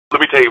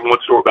tell you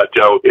one story about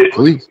Joe.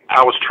 Please.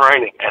 I was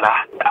training, and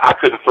I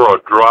couldn't throw a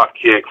drop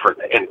kick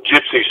and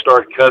Gypsy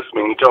started cussing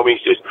me, and he told me,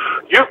 he says,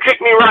 "You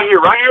kicked me right here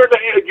in the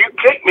head. You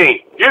kicked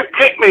me.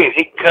 And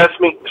he cussed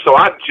me. So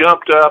I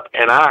jumped up,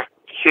 and I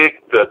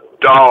kicked the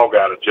dog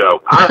out of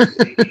Joe. I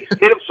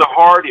hit him so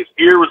hard, his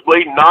ear was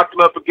bleeding, knocked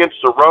him up against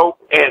the rope,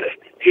 and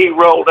he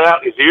rolled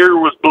out. His ear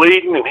was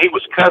bleeding, and he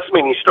was cussing me,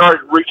 and he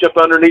started to reach up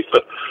underneath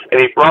and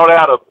he brought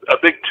out a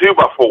big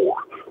 2x4.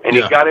 And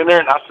he got in there,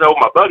 and I told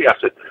my buddy, I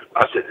said,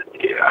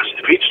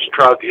 if he just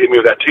tries to hit me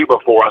with that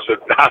 2x4, I said,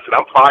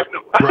 I'm fighting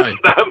him. Right.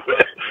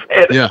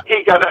 And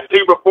he got that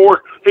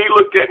 2x4. He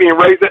looked at me and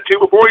raised that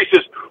 2x4. He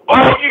says,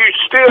 "Oh, you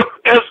stiff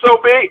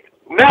SOB.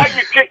 Now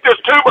you kick this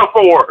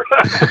 2x4.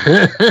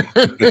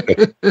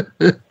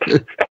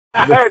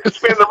 I had to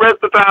spend the rest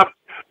of the time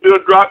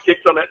doing drop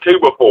kicks on that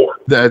 2x4.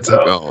 That's,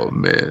 oh,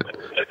 man.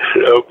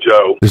 Oh,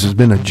 Joe. This has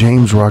been a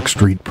James Rock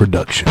Street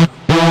production.